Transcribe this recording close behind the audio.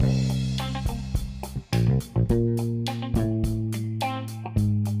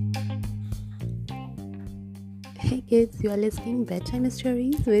kids, you are listening Bedtime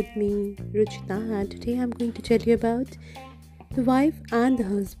Stories with me, Ruchita, and today I'm going to tell you about the wife and the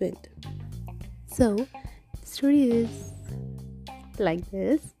husband. So, the story is like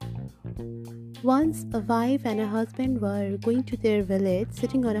this. Once a wife and a husband were going to their village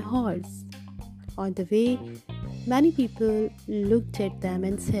sitting on a horse. On the way, many people looked at them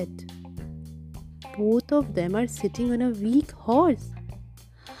and said, "Both of them are sitting on a weak horse."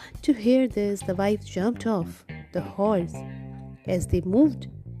 To hear this, the wife jumped off the horse. As they moved,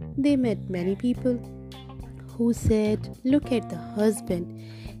 they met many people who said, "Look at the husband.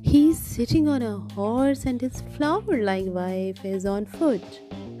 He's sitting on a horse and his flower-like wife is on foot."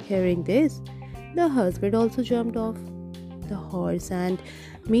 Hearing this, the husband also jumped off the horse and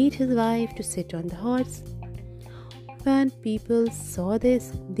made his wife to sit on the horse. When people saw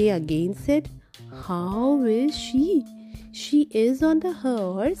this, they again said, "How is she? She is on the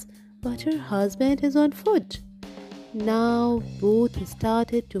horse, but her husband is on foot." Now both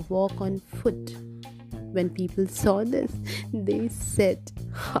started to walk on foot. When people saw this, they said,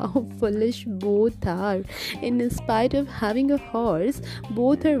 "How foolish both are! In spite of having a horse,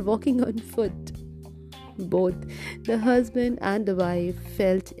 both are walking on foot." Both the husband and the wife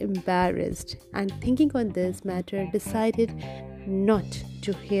felt embarrassed and, thinking on this matter, decided not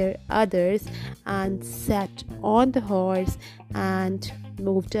to hear others and sat on the horse and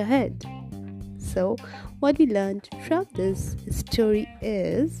moved ahead. So, what we learned from this story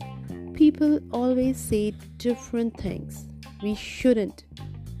is people always say different things. We shouldn't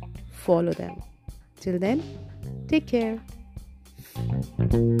follow them. Till then, take care.